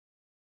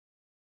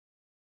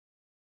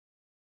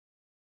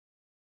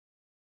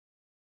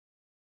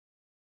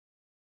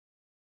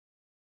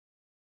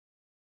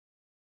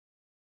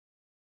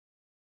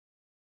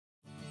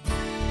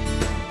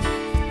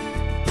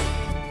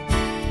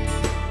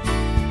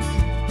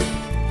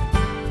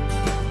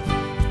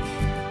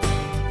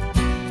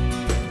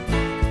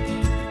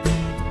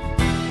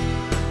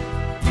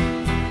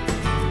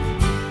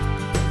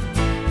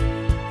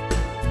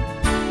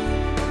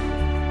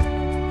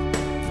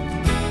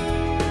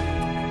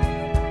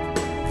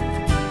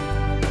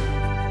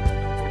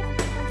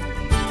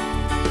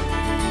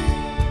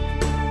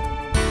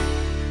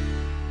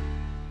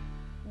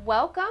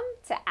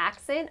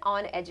accent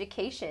on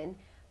education.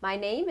 My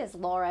name is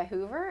Laura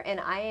Hoover, and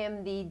I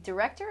am the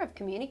Director of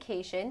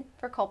Communication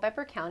for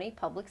Culpeper County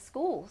Public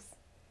Schools.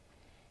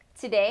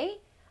 Today,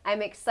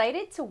 I'm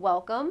excited to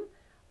welcome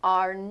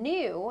our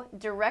new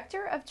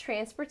Director of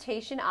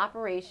Transportation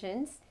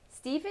Operations,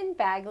 Stephen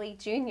Bagley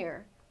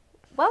Jr.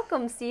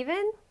 Welcome,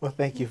 Stephen. Well,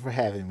 thank you for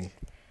having me.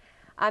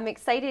 I'm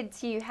excited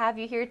to have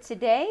you here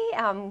today,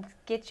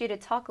 get you to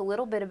talk a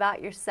little bit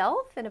about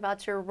yourself and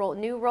about your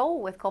new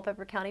role with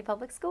Culpeper County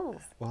Public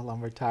Schools. Well,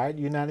 I'm retired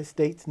United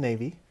States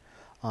Navy,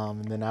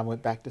 and then I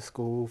went back to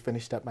school,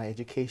 finished up my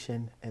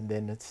education, and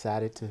then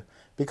decided to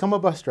become a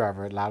bus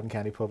driver at Loudoun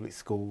County Public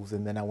Schools.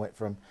 And then I went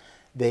from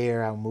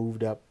there, I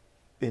moved up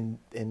and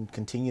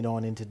continued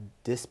on into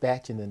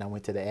dispatch, and then I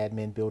went to the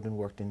admin building,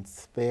 worked in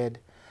SPED,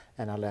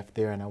 and I left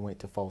there and I went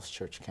to Falls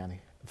Church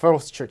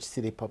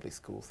City Public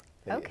Schools.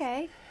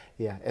 Okay.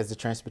 Yeah, as the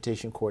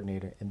transportation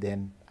coordinator, and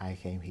then I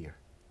came here.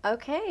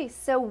 Okay,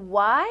 so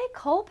why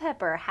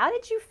Culpeper? How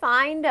did you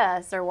find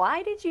us, or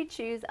why did you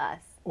choose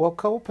us? Well,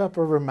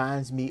 Culpeper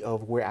reminds me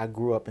of where I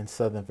grew up in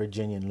Southern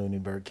Virginia in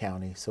Lunenburg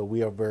County. So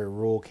we are a very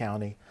rural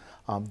county.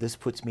 This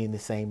puts me in the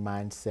same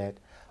mindset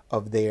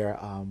of there,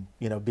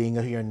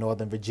 being here in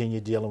Northern Virginia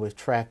dealing with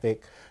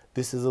traffic.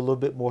 This is a little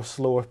bit more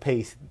slower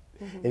pace,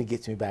 and it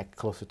gets me back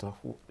closer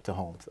to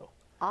home. So.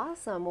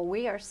 Awesome. Well,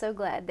 we are so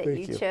glad that Thank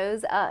you you.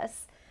 chose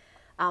us.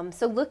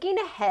 So looking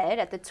ahead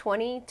at the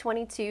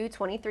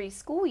 2022-23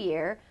 school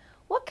year,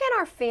 what can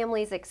our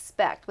families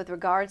expect with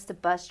regards to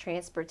bus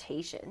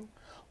transportation?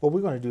 Well,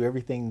 we're going to do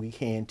everything we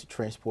can to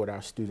transport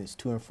our students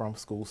to and from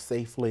school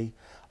safely.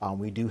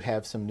 We do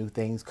have some new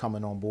things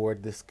coming on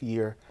board this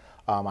year,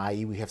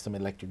 i.e. we have some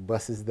electric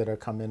buses that are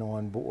coming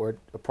on board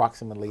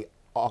approximately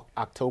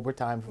October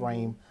time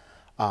frame,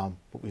 but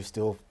we're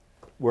still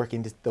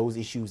working those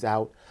issues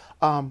out.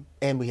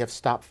 And we have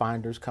Stop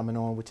Finders coming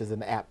on, which is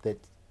an app that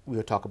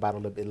we'll talk about a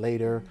little bit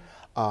later,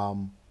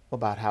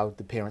 about how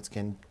the parents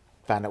can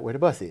find out where the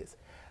bus is.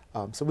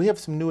 So we have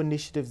some new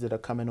initiatives that are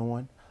coming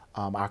on.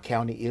 Our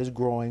county is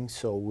growing,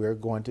 so we're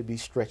going to be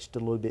stretched a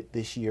little bit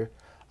this year,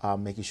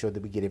 making sure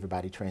that we get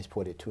everybody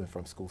transported to and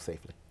from school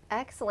safely.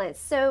 Excellent.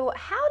 So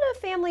how do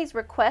families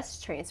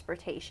request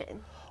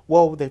transportation?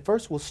 Well, they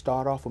first will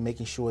start off with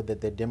making sure that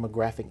their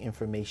demographic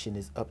information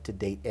is up to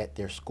date at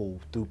their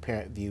school through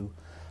Parent View.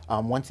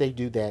 Once they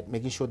do that,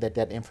 making sure that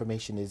that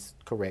information is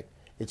correct,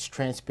 it's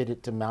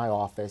transmitted to my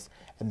office,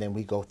 and then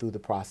we go through the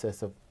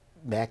process of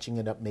matching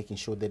it up, making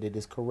sure that it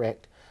is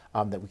correct,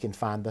 that we can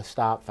find the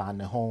stop, find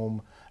the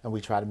home, and we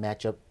try to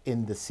match up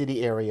in the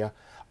city area.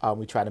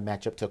 We try to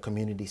match up to a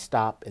community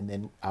stop, and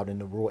then out in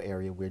the rural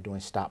area, we're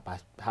doing by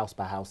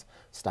house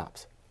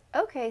stops.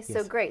 Okay, so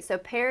Yes. Great. So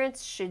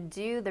parents should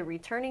do the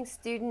returning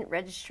student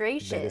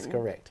registration. That is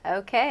correct.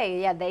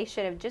 Okay, yeah, they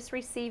should have just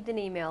received an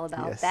email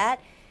about Yes. that.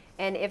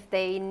 And if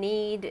they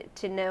need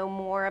to know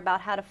more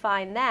about how to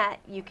find that,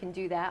 you can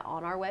do that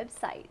on our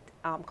website,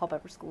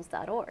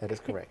 culpeperschools.org. That is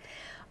correct.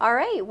 All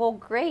right, well,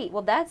 great.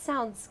 Well, that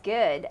sounds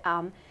good.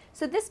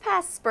 So this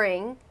past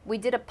spring, we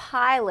did a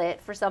pilot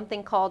for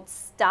something called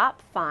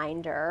Stop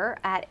Finder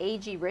at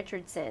A.G.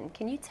 Richardson.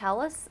 Can you tell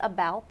us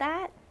about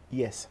that?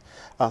 Yes.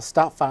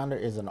 Stop Finder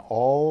is an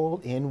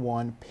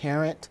all-in-one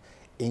parent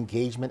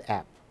engagement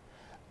app.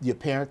 Your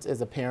parents,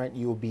 as a parent,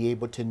 you will be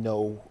able to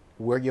know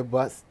where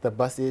the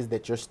bus is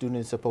that your student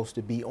is supposed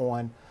to be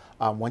on.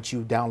 Once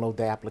you download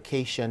the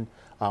application,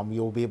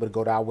 you'll be able to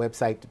go to our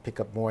website to pick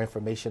up more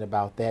information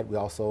about that. We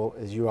also,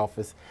 as your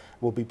office,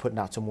 will be putting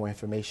out some more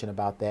information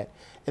about that.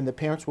 And the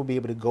parents will be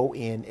able to go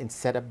in and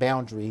set a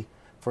boundary.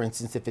 For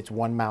instance, if it's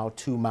 1 mile,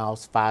 2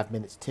 miles, 5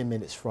 minutes, 10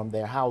 minutes from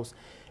their house,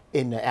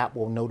 and the app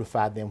will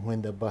notify them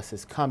when the bus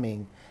is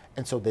coming,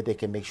 and so that they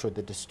can make sure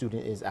that the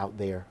student is out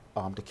there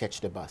to catch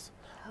the bus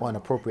on an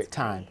appropriate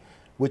time,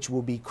 which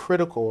will be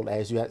critical.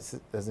 As you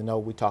know,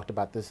 we talked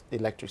about this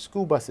electric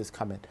school buses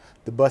coming.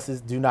 The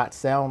buses do not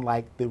sound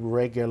like the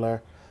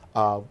regular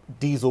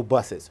diesel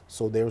buses,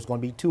 so there's going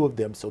to be 2 of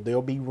them, so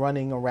they'll be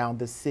running around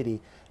the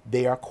city.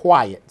 They are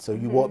quiet, so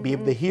you won't be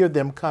able to hear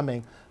them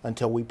coming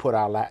until we put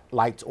our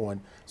lights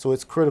on. So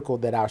it's critical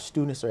that our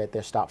students are at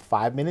their stop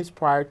 5 minutes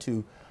prior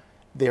to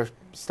their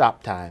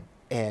stop time,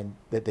 and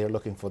that they're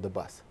looking for the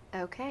bus.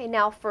 Okay,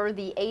 now for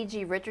the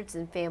A.G.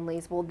 Richardson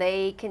families, will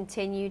they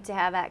continue to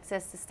have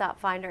access to Stop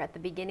Finder at the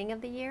beginning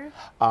of the year?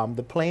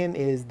 The plan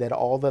is that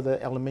all of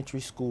the elementary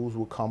schools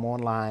will come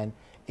online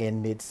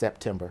in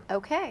mid-September.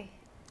 Okay.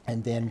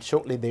 And then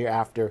shortly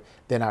thereafter,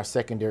 then our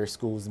secondary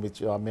schools,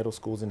 which are middle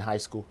schools and high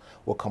school,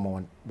 will come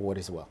on board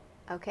as well.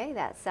 Okay,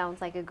 that sounds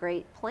like a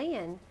great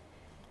plan.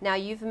 Now,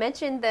 you've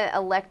mentioned the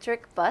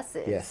electric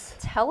buses. Yes.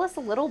 Tell us a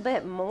little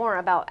bit more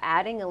about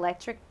adding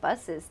electric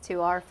buses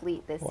to our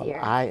fleet this year.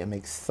 I am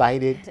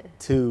excited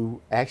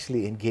to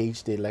actually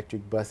engage the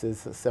electric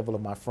buses. Several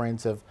of my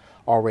friends have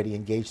already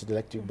engaged the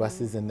electric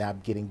buses, and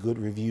I'm getting good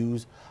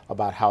reviews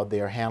about how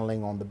they're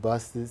handling on the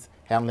buses,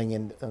 handling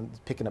and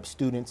picking up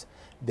students,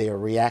 their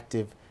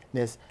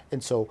reactiveness.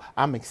 And so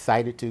I'm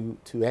excited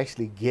to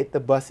actually get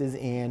the buses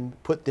in,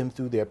 put them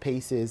through their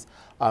paces.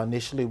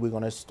 Initially, we're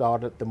going to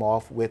start them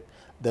off with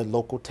the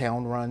local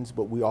town runs,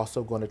 but we're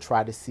also going to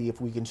try to see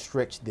if we can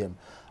stretch them.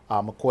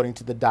 According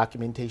to the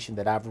documentation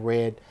that I've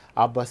read,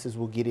 our buses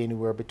will get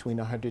anywhere between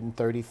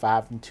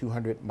 135 and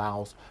 200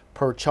 miles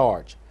per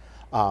charge.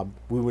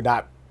 We would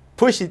not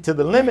push it to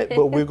the limit,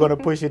 but we're going to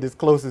push it as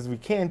close as we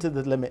can to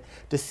the limit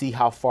to see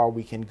how far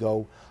we can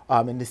go,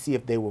 and to see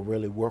if they will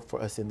really work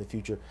for us in the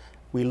future.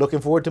 We're looking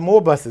forward to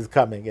more buses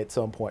coming at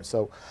some point.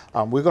 So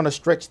we're going to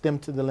stretch them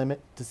to the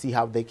limit to see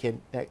how they can,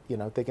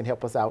 they can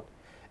help us out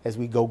as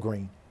we go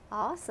green.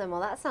 Awesome.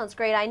 Well, that sounds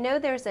great. I know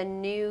there's a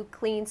new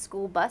Clean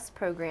School Bus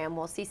program.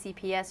 Will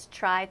CCPS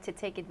try to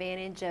take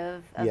advantage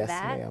of yes,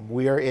 that? Yes, ma'am.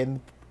 We are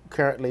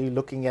currently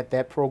looking at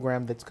that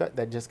program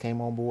that just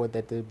came on board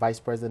that the Vice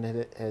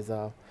President has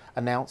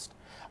announced.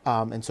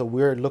 And so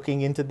we're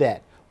looking into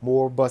that.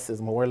 More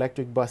buses, more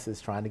electric buses,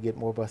 trying to get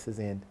more buses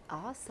in.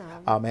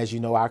 Awesome. As you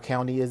know, our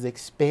county is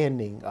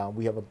expanding.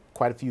 We have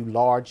quite a few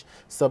large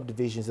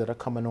subdivisions that are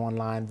coming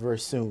online very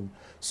soon.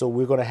 So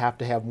we're going to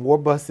have more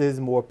buses,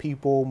 more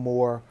people,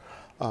 more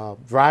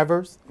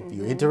drivers. If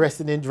you're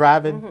interested in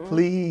driving,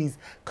 please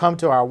come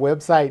to our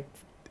website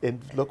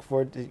and look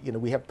for,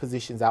 we have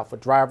positions out for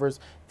drivers,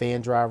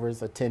 van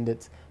drivers,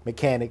 attendants,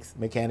 mechanics,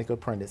 mechanical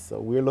apprentice. So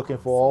we're looking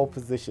for all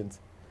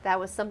positions. That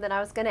was something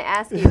I was going to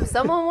ask you. If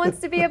someone wants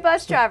to be a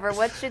bus driver,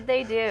 what should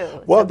they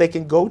do? Well, they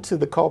can go to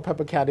the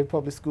Culpeper County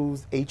Public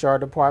Schools HR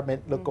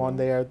department, look on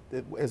there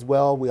as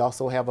well. We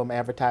also have them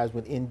advertised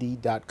with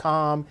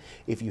Indeed.com.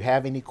 If you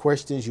have any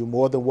questions, you're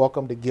more than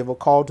welcome to give a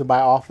call to my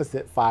office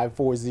at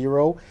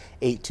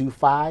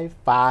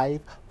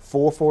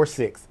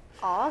 540-825-5446.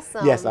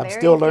 Awesome. Yes, I'm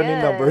still learning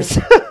numbers.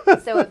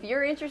 So if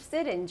you're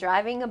interested in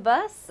driving a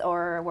bus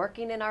or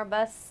working in our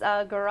bus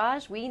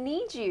garage, we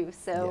need you.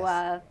 So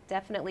yes.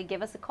 Definitely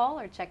give us a call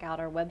or check out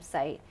our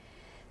website.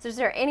 So is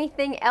there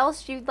anything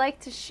else you'd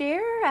like to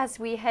share as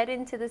we head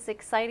into this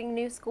exciting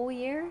new school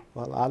year?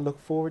 Well, I look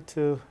forward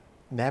to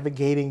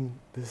navigating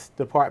this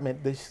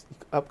department this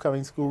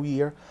upcoming school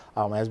year.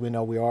 As we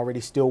know, we're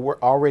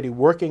already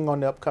working on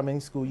the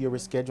upcoming school year. We're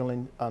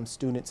scheduling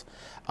students,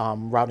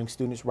 routing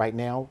students right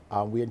now.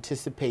 We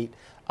anticipate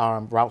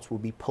routes will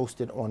be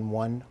posted on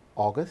 1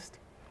 August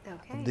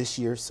of this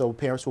year, so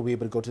parents will be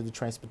able to go to the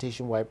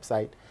transportation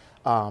website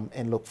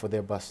and look for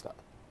their bus stop.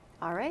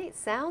 All right,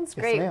 sounds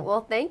great. Yes,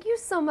 well, thank you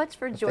so much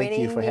for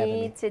joining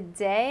me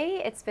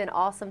today. It's been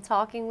awesome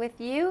talking with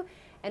you.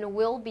 And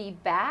we'll be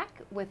back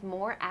with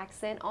more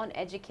Accent on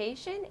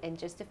Education in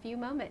just a few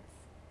moments.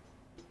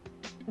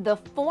 The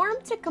form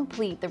to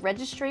complete the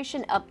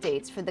registration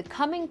updates for the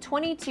coming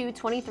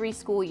 22-23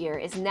 school year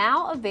is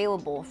now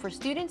available for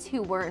students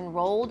who were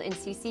enrolled in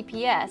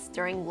CCPS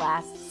during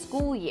last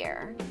school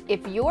year.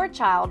 If your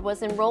child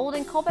was enrolled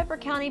in Culpeper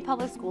County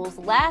Public Schools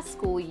last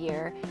school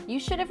year, you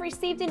should have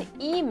received an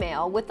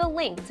email with a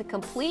link to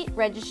complete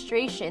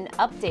registration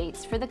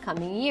updates for the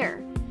coming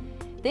year.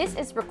 This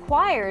is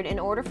required in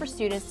order for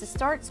students to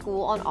start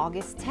school on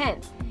August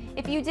 10th.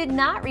 If you did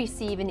not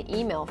receive an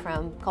email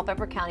from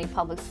Culpeper County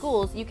Public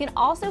Schools, you can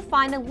also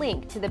find a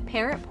link to the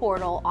parent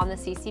portal on the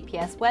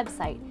CCPS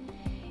website.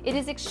 It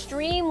is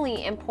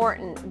extremely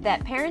important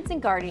that parents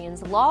and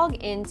guardians log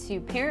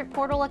into parent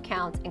portal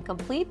accounts and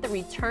complete the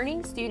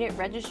returning student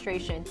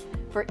registration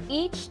for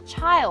each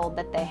child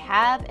that they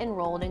have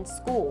enrolled in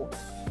school.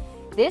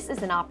 This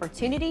is an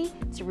opportunity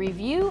to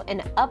review and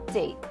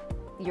update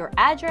your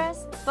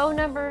address, phone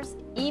numbers,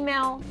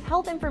 email,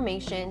 health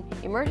information,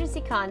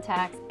 emergency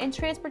contacts, and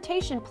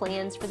transportation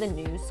plans for the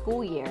new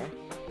school year.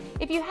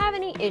 If you have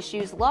any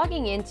issues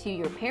logging into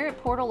your parent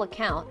portal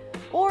account,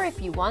 or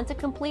if you want to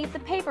complete the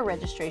paper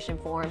registration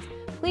forms,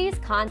 please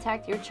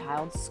contact your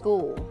child's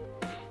school.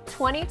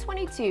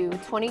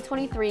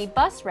 2022-2023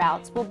 bus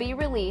routes will be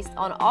released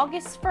on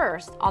August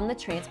 1st on the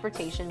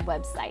transportation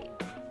website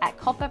at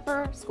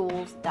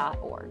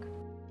culpeperschools.org.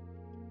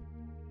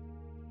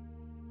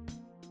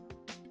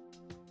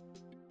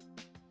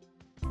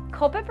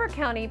 Culpeper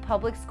County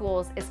Public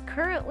Schools is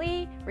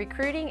currently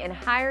recruiting and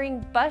hiring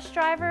bus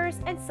drivers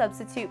and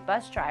substitute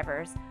bus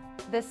drivers.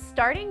 The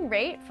starting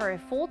rate for a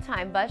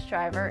full-time bus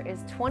driver is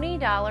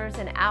 $20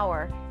 an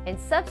hour, and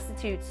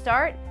substitutes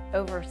start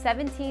over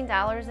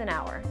 $17 an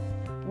hour.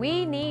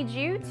 We need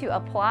you to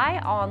apply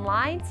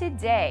online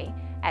today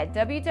at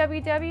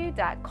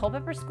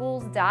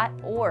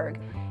www.culpeperschools.org.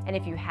 And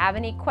if you have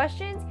any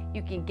questions,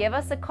 you can give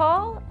us a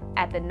call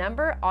at the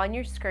number on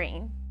your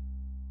screen.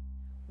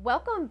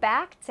 Welcome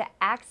back to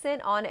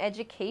Accent on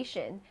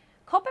Education.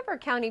 Culpeper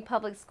County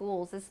Public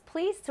Schools is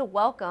pleased to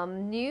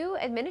welcome new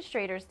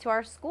administrators to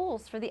our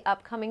schools for the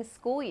upcoming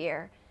school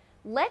year.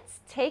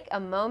 Let's take a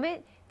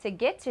moment to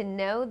get to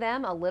know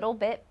them a little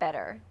bit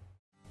better.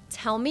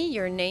 Tell me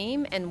your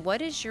name and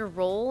what is your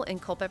role in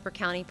Culpeper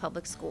County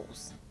Public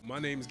Schools? My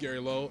name is Gary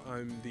Lowe.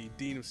 I'm the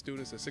Dean of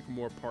Students at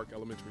Sycamore Park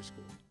Elementary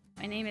School.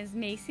 My name is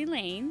Macy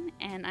Lane,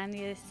 and I'm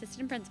the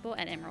Assistant Principal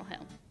at Emerald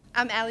Hill.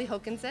 I'm Allie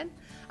Hokinson.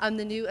 I'm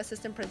the new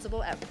Assistant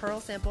Principal at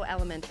Pearl Sample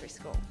Elementary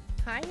School.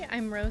 Hi,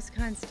 I'm Rose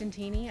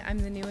Constantini. I'm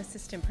the new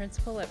assistant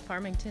principal at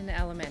Farmington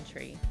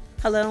Elementary.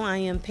 Hello, I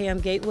am Pam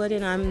Gatewood,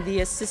 and I'm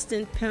the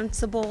assistant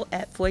principal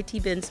at Floyd T.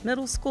 Benz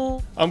Middle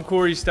School. I'm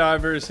Corey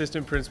Stiver,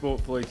 assistant principal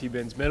at Floyd T.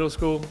 Benz Middle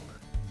School.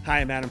 Hi,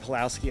 I'm Adam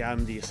Pulowski.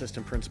 I'm the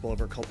assistant principal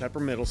over at Culpeper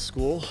Middle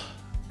School.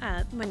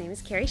 My name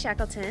is Carrie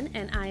Shackleton,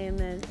 and I am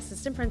the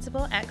assistant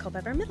principal at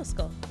Culpeper Middle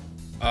School.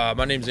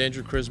 My name is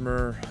Andrew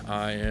Krismer.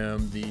 I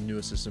am the new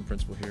assistant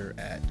principal here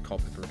at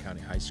Culpeper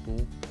County High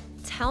School.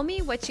 Tell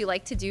me what you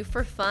like to do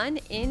for fun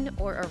in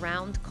or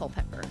around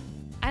Culpeper.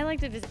 I like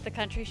to visit the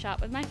country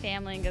shop with my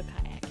family and go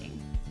kayaking.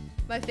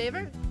 My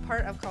favorite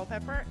part of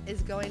Culpeper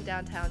is going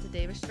downtown to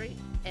Davis Street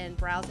and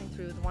browsing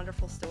through the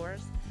wonderful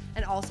stores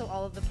and also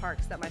all of the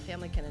parks that my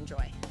family can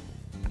enjoy.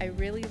 I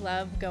really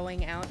love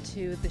going out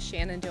to the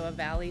Shenandoah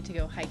Valley to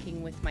go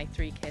hiking with my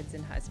 3 kids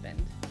and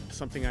husband.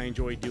 Something I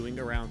enjoy doing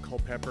around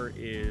Culpeper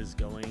is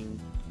going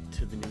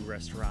to the new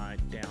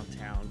restaurant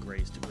downtown,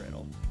 Gray's to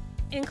Griddle.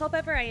 In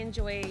Culpeper, I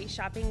enjoy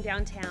shopping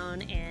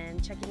downtown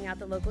and checking out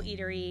the local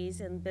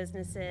eateries and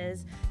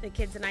businesses. The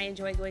kids and I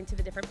enjoy going to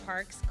the different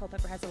parks.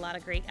 Culpeper has a lot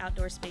of great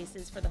outdoor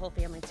spaces for the whole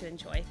family to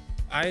enjoy.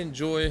 I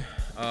enjoy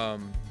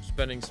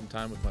spending some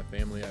time with my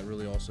family. I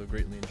really also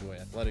greatly enjoy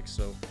athletics.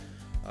 So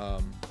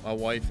my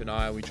wife and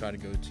I, we try to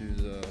go to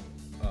the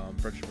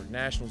Fredericksburg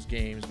Nationals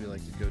games. We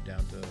like to go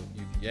down to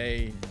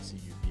UVA and see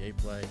UVA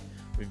play.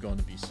 We've gone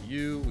to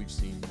BCU. We've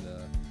seen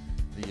the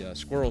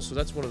squirrels. So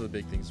that's one of the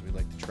big things. We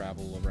like to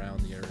travel around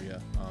the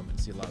area and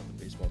see a lot of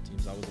the baseball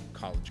teams. I was a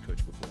college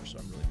coach before, so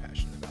I'm really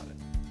passionate about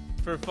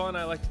it. For fun,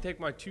 I like to take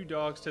my 2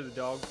 dogs to the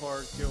dog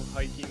park, go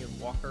hiking, and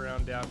walk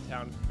around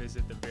downtown and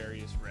visit the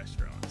various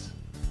restaurants.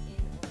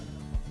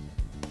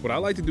 What I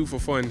like to do for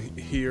fun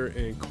here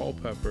in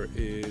Culpeper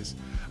is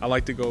I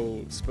like to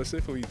go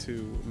specifically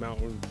to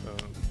Mountain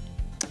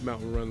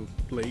Run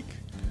Lake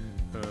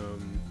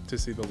to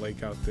see the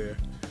lake out there.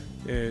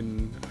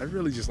 And I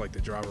really just like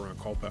to drive around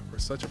Culpeper.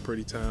 It's such a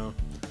pretty town.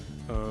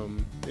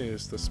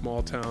 It's the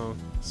small town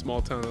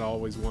that I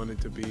always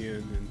wanted to be in,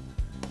 and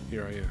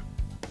here I am,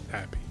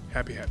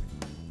 happy.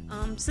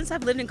 Since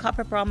I've lived in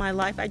Culpeper all my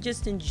life, I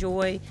just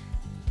enjoy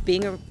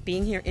being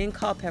here in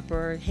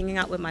Culpeper, hanging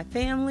out with my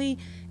family,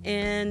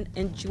 and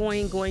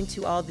enjoying going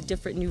to all the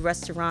different new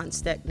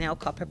restaurants that now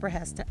Culpeper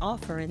has to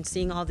offer, and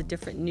seeing all the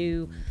different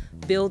new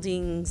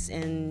buildings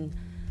and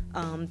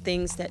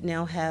things that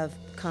now have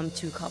come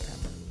to Culpeper.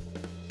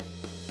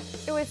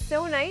 It was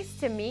so nice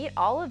to meet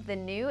all of the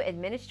new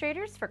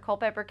administrators for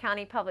Culpeper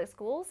County Public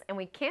Schools, and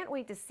we can't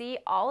wait to see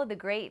all of the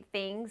great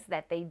things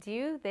that they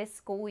do this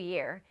school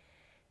year.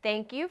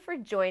 Thank you for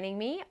joining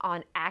me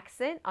on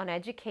Accent on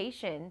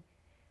Education.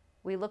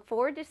 We look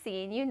forward to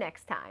seeing you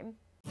next time.